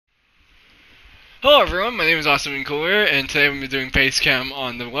Hello everyone, my name is Austin and Cooler, and today we'll be doing face cam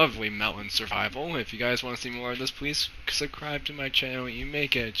on the lovely Melon survival. If you guys want to see more of this, please subscribe to my channel. You may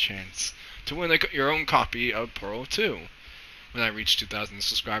get a chance to win your own copy of Pearl 2 when I reach 2,000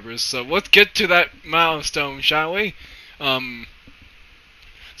 subscribers. So let's get to that milestone, shall we? So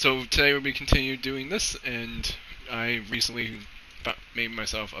today we'll be continue doing this, and I recently made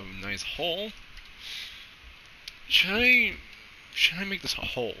myself a nice hole. Should I make this a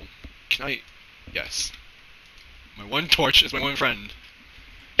hole? Can I? Yes. My one torch is my one friend.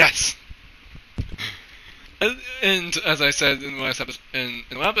 Yes! And as I said in the last episode, in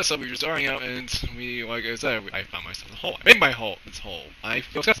the last episode, we were starting out, and like I said, I found myself a hole. I made my hole. This hole. I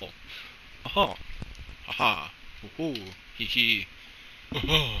feel successful. Aha. Aha. Ooh. Hee hee.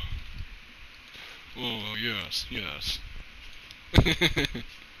 Aha. Oh, yes, yes.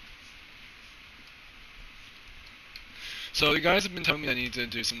 So you guys have been telling me I need to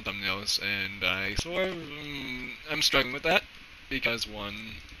do some thumbnails, and I sort of, I'm struggling with that, because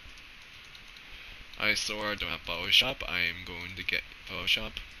one, I sort of don't have Photoshop. I am going to get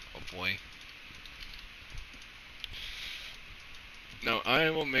Photoshop, hopefully. Now I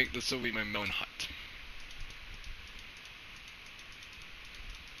will make this will be my melon hut.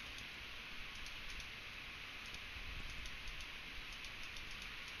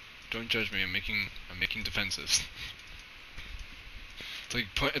 Don't judge me, I'm making defenses.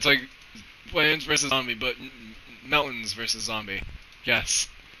 It's like Plants versus Zombie, but Melons versus Zombie. Yes.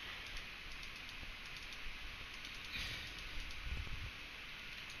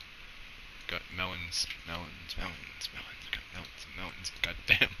 Got melons. Got melons. God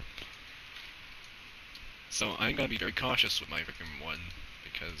damn. So I'm gonna be very cautious with my freaking one,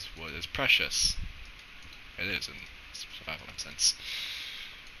 because wood is precious. It is in survival sense.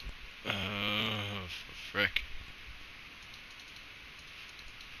 Frick.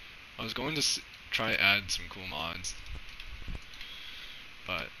 I was going to try add some cool mods,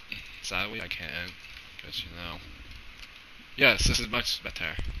 but sadly I can't, because yes, this is much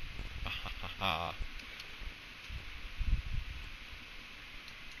better.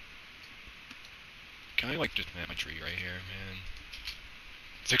 Can I just plant my tree right here, man?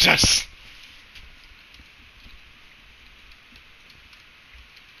 Success!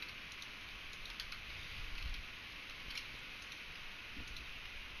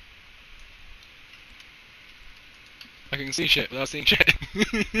 I can see shit without seeing shit.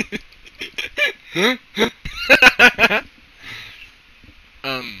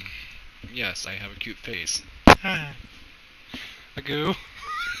 Yes, I have a cute face. I go.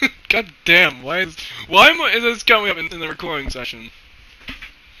 God damn, why is this coming up in the recording session?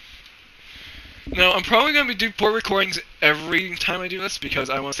 Now, I'm probably gonna do 4 recordings every time I do this, because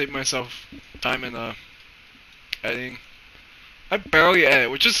I want to save myself time in editing. I barely edit,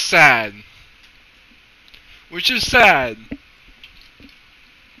 which is sad. Yeah,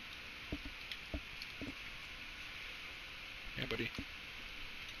 buddy.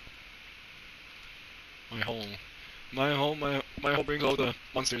 My hole brings all the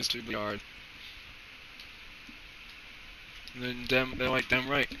monsters to the yard. And then they're like, damn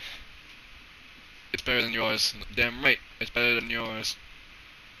right. It's better than yours. Damn right. It's better than yours.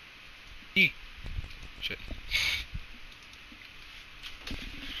 Shit.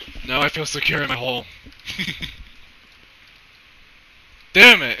 Now I feel secure in my hole.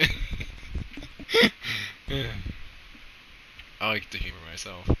 Damn it! I like to humor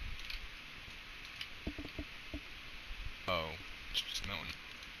myself.